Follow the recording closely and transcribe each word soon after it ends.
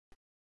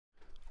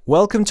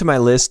Welcome to my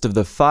list of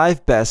the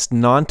 5 best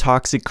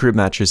non-toxic crib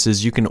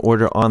mattresses you can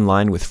order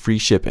online with free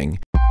shipping.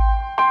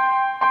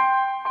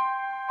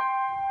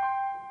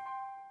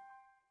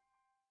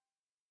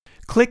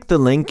 Click the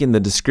link in the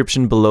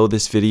description below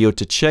this video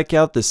to check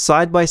out the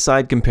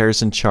side-by-side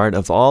comparison chart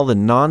of all the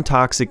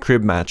non-toxic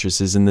crib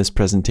mattresses in this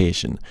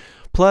presentation.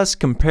 Plus,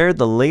 compare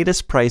the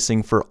latest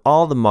pricing for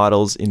all the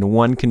models in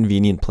one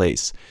convenient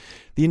place.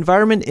 The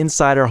environment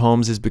inside our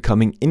homes is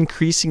becoming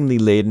increasingly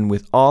laden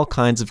with all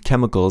kinds of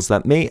chemicals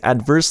that may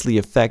adversely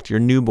affect your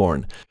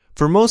newborn.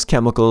 For most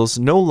chemicals,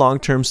 no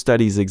long-term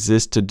studies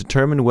exist to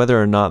determine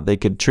whether or not they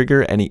could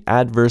trigger any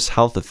adverse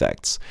health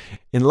effects.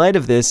 In light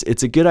of this,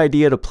 it's a good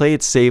idea to play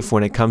it safe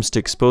when it comes to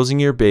exposing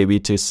your baby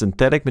to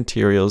synthetic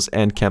materials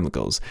and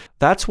chemicals.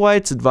 That's why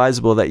it's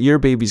advisable that your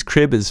baby's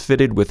crib is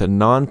fitted with a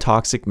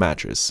non-toxic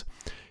mattress.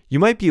 You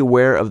might be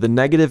aware of the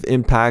negative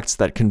impacts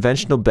that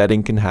conventional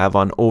bedding can have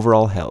on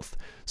overall health.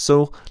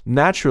 So,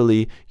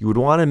 naturally, you would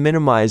want to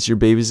minimize your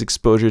baby's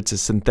exposure to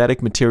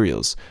synthetic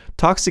materials.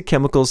 Toxic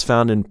chemicals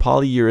found in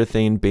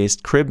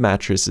polyurethane-based crib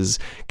mattresses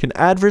can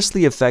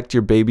adversely affect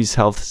your baby's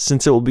health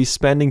since it will be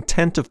spending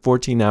 10 to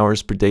 14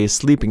 hours per day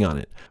sleeping on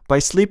it. By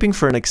sleeping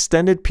for an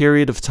extended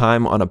period of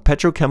time on a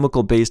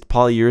petrochemical-based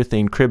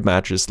polyurethane crib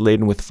mattress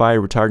laden with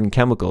fire-retardant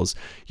chemicals,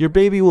 your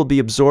baby will be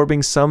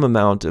absorbing some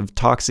amount of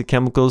toxic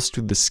chemicals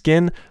through the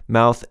skin,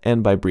 mouth,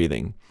 and by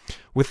breathing.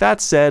 With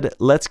that said,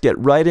 let's get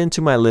right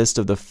into my list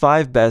of the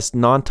 5 best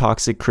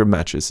non-toxic crib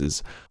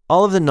mattresses.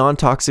 All of the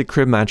non-toxic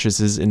crib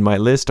mattresses in my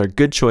list are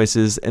good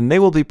choices and they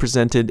will be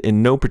presented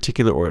in no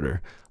particular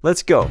order.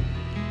 Let's go!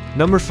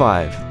 Number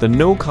 5. The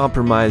No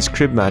Compromise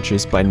Crib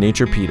Mattress by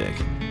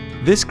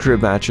Naturepedic. This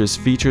crib mattress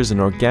features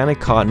an organic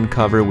cotton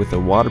cover with a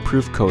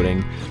waterproof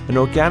coating, an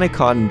organic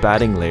cotton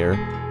batting layer,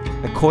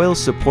 a coil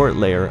support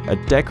layer, a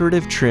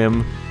decorative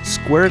trim,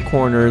 square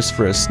corners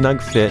for a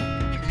snug fit,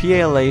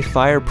 PLA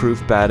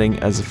fireproof batting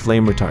as a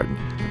flame retardant.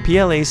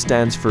 PLA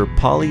stands for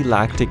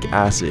polylactic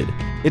acid.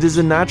 It is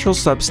a natural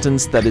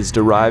substance that is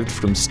derived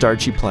from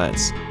starchy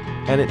plants,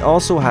 and it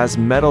also has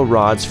metal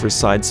rods for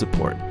side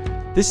support.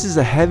 This is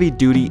a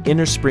heavy-duty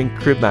inner spring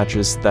crib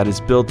mattress that is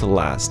built to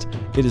last.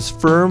 It is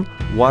firm,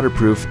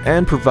 waterproof,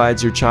 and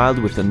provides your child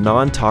with a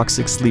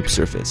non-toxic sleep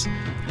surface.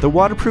 The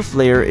waterproof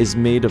layer is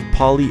made of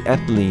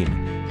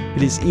polyethylene.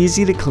 It is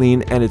easy to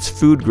clean and it's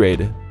food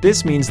grade.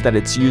 This means that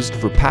it's used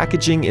for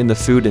packaging in the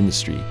food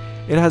industry.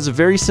 It has a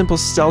very simple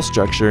cell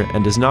structure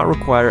and does not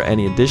require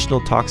any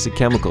additional toxic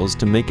chemicals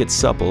to make it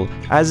supple,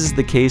 as is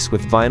the case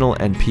with vinyl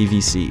and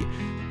PVC.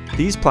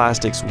 These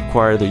plastics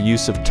require the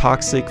use of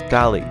toxic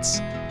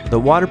phthalates. The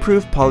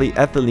waterproof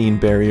polyethylene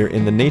barrier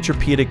in the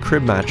Naturepedic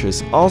crib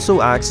mattress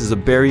also acts as a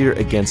barrier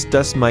against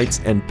dust mites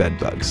and bed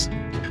bugs.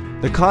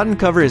 The cotton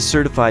cover is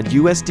certified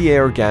USDA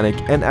organic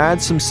and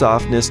adds some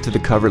softness to the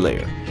cover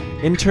layer.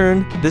 In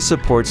turn, this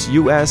supports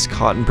US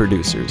cotton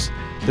producers.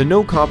 The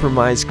No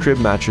Compromise crib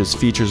mattress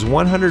features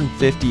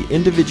 150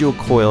 individual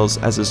coils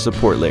as a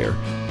support layer.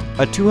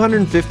 A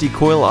 250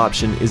 coil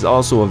option is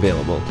also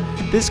available.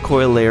 This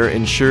coil layer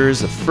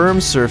ensures a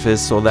firm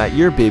surface so that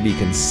your baby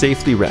can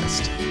safely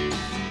rest.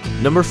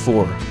 Number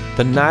 4.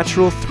 The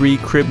Natural 3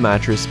 Crib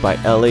Mattress by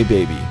LA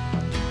Baby.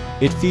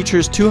 It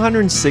features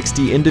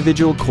 260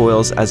 individual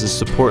coils as a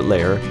support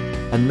layer,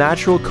 a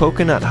natural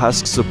coconut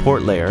husk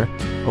support layer,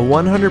 a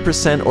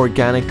 100%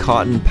 organic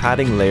cotton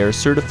padding layer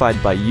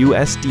certified by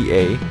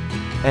USDA,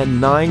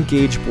 and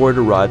 9-gauge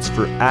border rods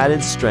for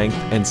added strength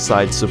and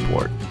side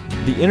support.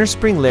 The inner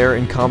spring layer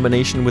in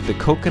combination with the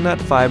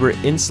coconut fiber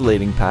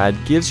insulating pad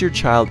gives your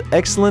child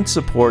excellent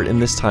support in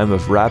this time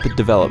of rapid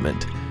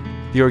development.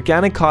 The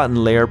organic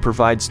cotton layer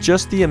provides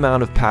just the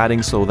amount of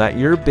padding so that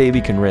your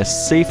baby can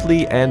rest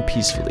safely and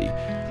peacefully.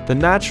 The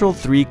Natural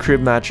 3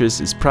 crib mattress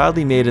is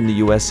proudly made in the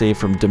USA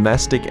from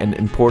domestic and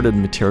imported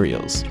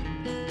materials.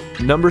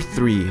 Number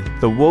 3.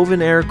 The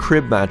Woven Air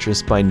Crib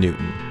Mattress by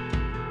Newton.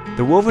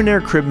 The Woven Air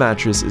Crib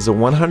Mattress is a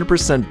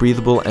 100%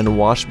 breathable and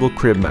washable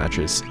crib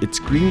mattress. It's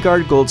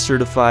Greenguard Gold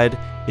certified,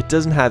 it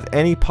doesn't have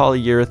any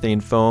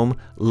polyurethane foam,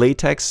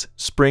 latex,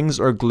 springs,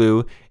 or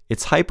glue,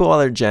 it's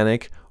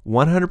hypoallergenic,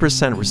 100%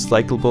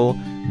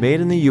 recyclable,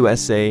 made in the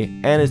USA,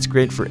 and it's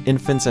great for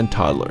infants and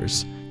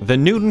toddlers. The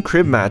Newton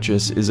crib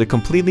mattress is a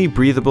completely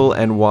breathable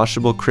and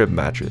washable crib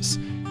mattress.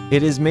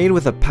 It is made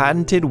with a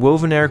patented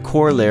woven air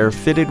core layer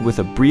fitted with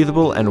a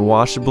breathable and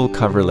washable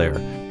cover layer.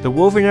 The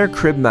woven air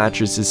crib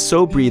mattress is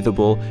so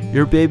breathable,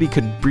 your baby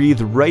could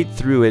breathe right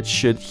through it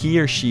should he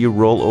or she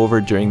roll over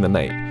during the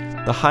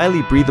night. The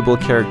highly breathable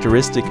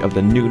characteristic of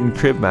the Newton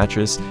crib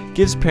mattress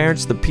gives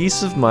parents the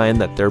peace of mind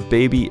that their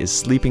baby is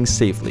sleeping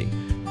safely.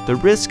 The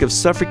risk of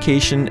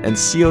suffocation and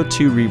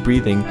CO2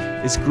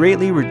 rebreathing is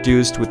greatly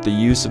reduced with the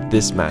use of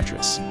this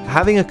mattress.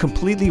 Having a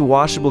completely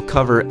washable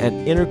cover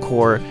and inner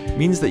core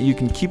means that you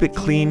can keep it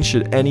clean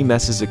should any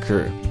messes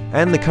occur,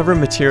 and the cover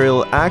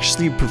material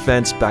actually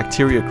prevents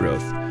bacteria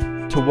growth.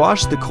 To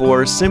wash the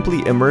core,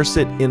 simply immerse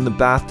it in the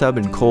bathtub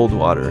in cold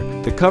water.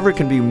 The cover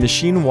can be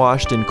machine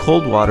washed in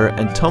cold water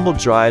and tumble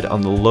dried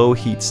on the low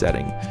heat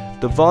setting.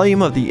 The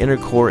volume of the inner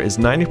core is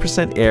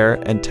 90% air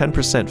and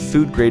 10%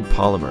 food-grade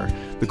polymer.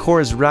 The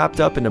core is wrapped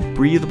up in a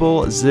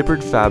breathable,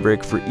 zippered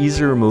fabric for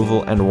easy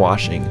removal and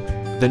washing.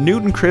 The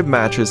Newton Crib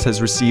mattress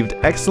has received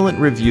excellent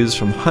reviews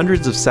from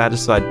hundreds of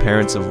satisfied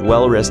parents of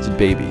well-rested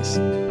babies.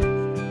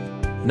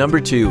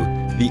 Number 2.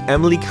 The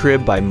Emily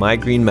Crib by My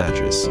Green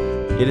Mattress.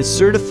 It is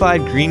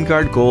certified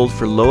Greenguard Gold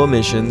for low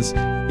emissions.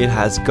 It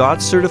has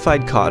GOTS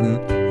certified cotton,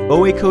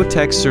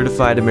 OEKO-Tex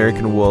certified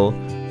American wool,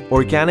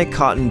 organic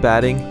cotton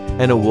batting,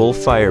 and a wool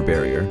fire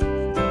barrier.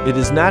 It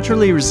is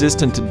naturally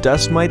resistant to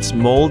dust mites,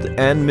 mold,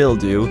 and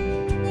mildew.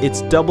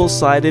 It's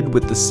double-sided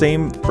with the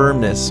same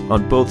firmness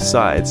on both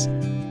sides,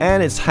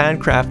 and it's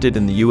handcrafted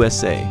in the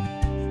USA.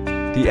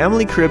 The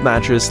Emily Crib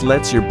mattress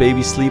lets your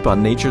baby sleep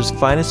on nature's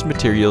finest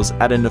materials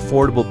at an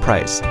affordable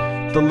price.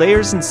 The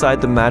layers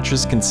inside the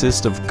mattress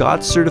consist of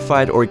GOTS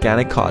certified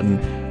organic cotton,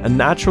 a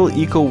natural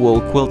eco-wool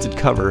quilted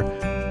cover,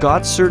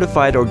 GOTS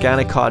certified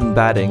organic cotton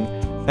batting,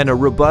 and a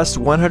robust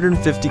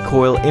 150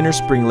 coil inner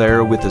spring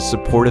layer with a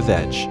supportive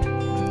edge.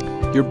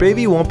 Your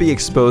baby won't be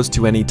exposed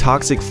to any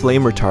toxic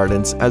flame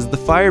retardants, as the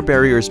fire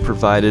barrier is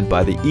provided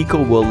by the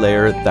eco-wool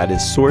layer that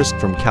is sourced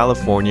from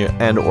California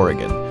and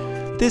Oregon.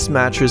 This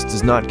mattress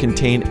does not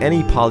contain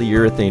any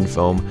polyurethane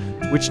foam,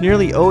 which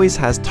nearly always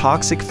has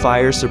toxic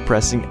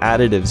fire-suppressing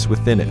additives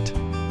within it.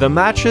 The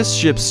mattress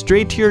ships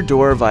straight to your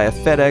door via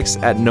FedEx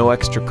at no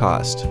extra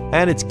cost,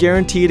 and it's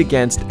guaranteed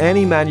against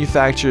any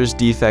manufacturer's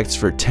defects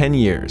for 10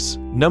 years.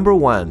 Number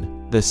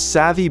 1. The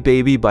Savvy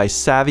Baby by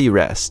Savvy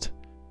Rest.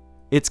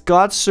 It's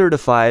GOTS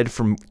certified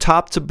from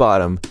top to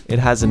bottom. It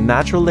has a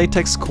natural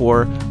latex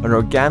core, an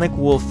organic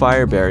wool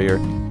fire barrier,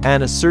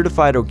 and a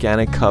certified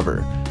organic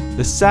cover.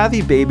 The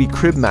Savvy Baby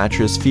Crib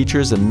mattress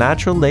features a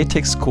natural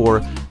latex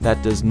core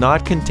that does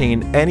not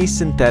contain any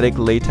synthetic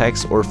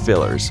latex or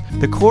fillers.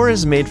 The core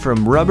is made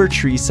from rubber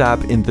tree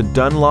sap in the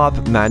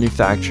Dunlop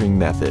manufacturing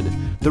method.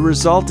 The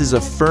result is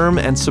a firm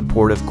and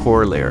supportive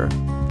core layer.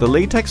 The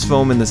latex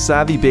foam in the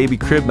Savvy Baby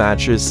Crib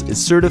mattress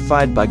is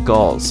certified by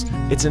GOLS.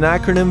 It's an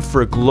acronym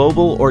for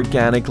Global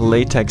Organic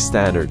Latex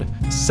Standard.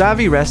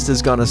 Savvy Rest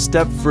has gone a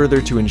step further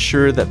to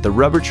ensure that the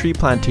rubber tree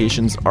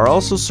plantations are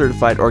also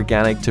certified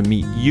organic to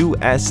meet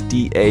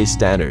USDA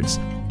standards.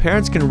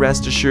 Parents can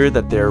rest assured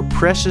that their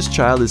precious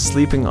child is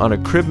sleeping on a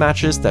crib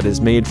mattress that is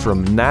made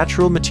from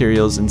natural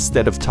materials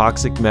instead of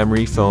toxic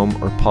memory foam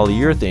or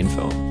polyurethane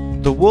foam.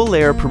 The wool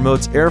layer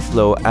promotes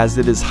airflow as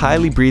it is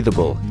highly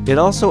breathable. It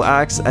also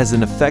acts as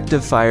an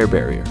effective fire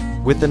barrier.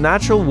 With the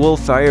natural wool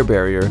fire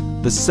barrier,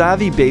 the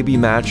Savvy Baby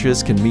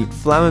mattress can meet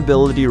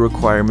flammability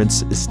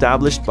requirements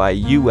established by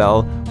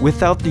UL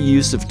without the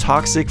use of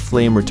toxic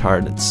flame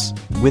retardants.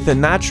 With a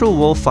natural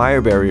wool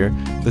fire barrier,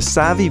 the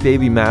Savvy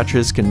Baby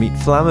mattress can meet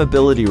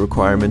flammability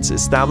requirements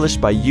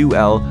established by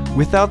UL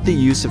without the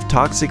use of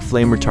toxic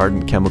flame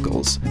retardant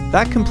chemicals.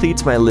 That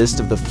completes my list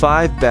of the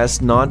 5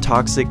 best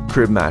non-toxic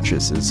crib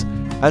mattresses.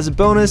 As a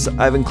bonus,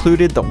 I've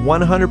included the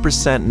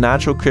 100%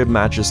 natural crib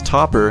mattress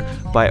topper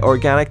by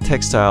Organic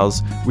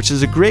Textiles, which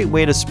is a great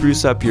way to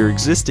spruce up your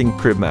existing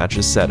crib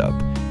mattress setup.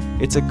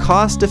 It's a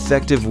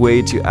cost-effective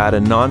way to add a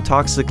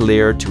non-toxic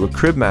layer to a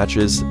crib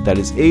mattress that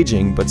is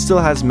aging but still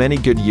has many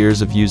good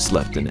years of use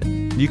left in it.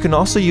 You can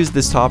also use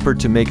this topper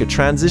to make a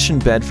transition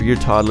bed for your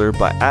toddler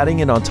by adding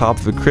it on top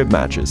of a crib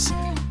mattress.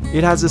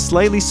 It has a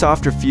slightly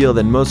softer feel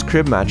than most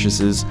crib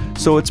mattresses,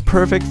 so it's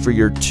perfect for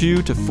your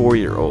 2 to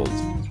 4-year-old.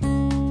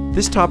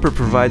 This topper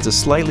provides a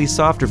slightly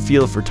softer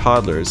feel for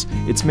toddlers.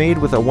 It's made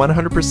with a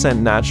 100%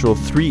 natural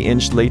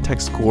 3-inch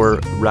latex core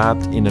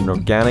wrapped in an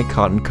organic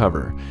cotton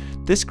cover.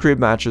 This crib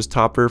mattress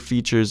topper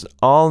features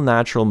all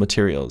natural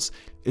materials.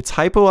 It's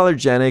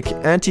hypoallergenic,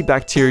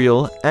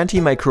 antibacterial,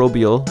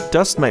 antimicrobial,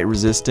 dust mite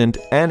resistant,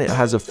 and it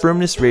has a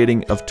firmness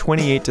rating of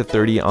 28 to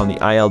 30 on the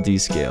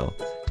ILD scale.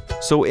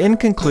 So in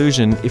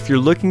conclusion, if you're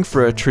looking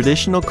for a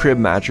traditional crib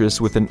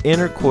mattress with an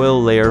inner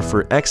coil layer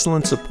for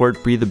excellent support,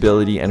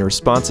 breathability, and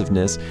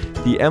responsiveness,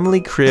 the Emily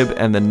Crib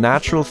and the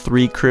Natural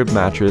 3 Crib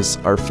mattress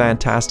are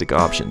fantastic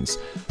options.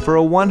 For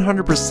a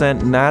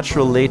 100%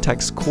 natural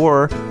latex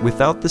core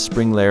without the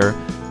spring layer,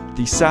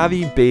 the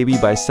Savvy Baby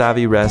by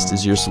Savvy Rest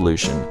is your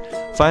solution.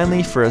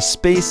 Finally, for a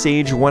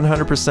space-age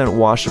 100%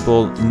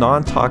 washable,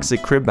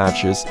 non-toxic crib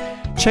mattress,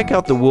 check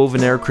out the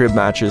Woven Air Crib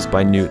mattress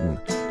by Newton.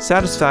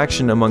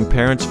 Satisfaction among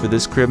parents for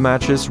this crib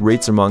mattress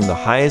rates among the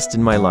highest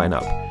in my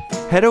lineup.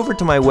 Head over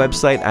to my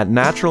website at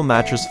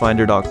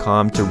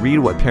naturalmattressfinder.com to read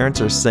what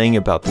parents are saying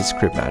about this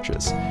crib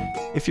mattress.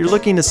 If you're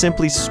looking to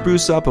simply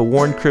spruce up a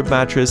worn crib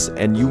mattress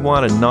and you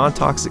want a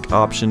non-toxic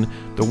option,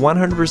 the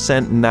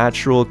 100%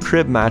 natural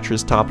crib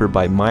mattress topper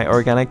by My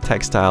Organic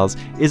Textiles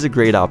is a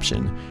great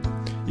option.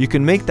 You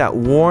can make that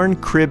worn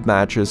crib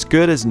mattress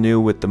good as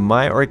new with the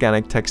My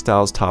Organic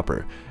Textiles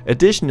topper.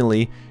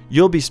 Additionally,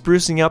 you'll be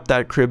sprucing up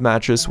that crib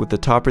mattress with a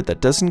topper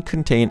that doesn't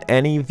contain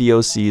any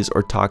VOCs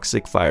or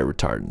toxic fire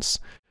retardants.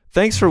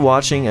 Thanks for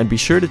watching, and be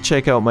sure to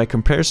check out my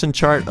comparison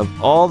chart of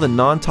all the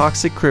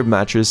non-toxic crib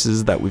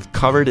mattresses that we've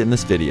covered in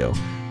this video.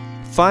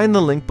 Find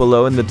the link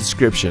below in the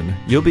description.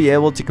 You'll be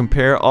able to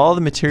compare all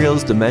the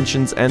materials,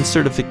 dimensions, and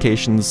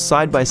certifications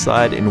side by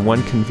side in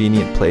one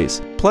convenient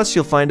place. Plus,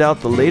 you'll find out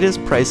the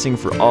latest pricing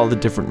for all the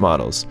different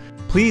models.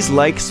 Please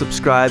like,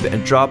 subscribe,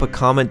 and drop a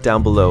comment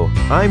down below.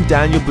 I'm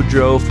Daniel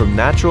Boudreau from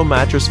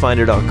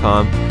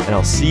naturalmattressfinder.com, and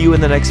I'll see you in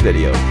the next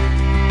video.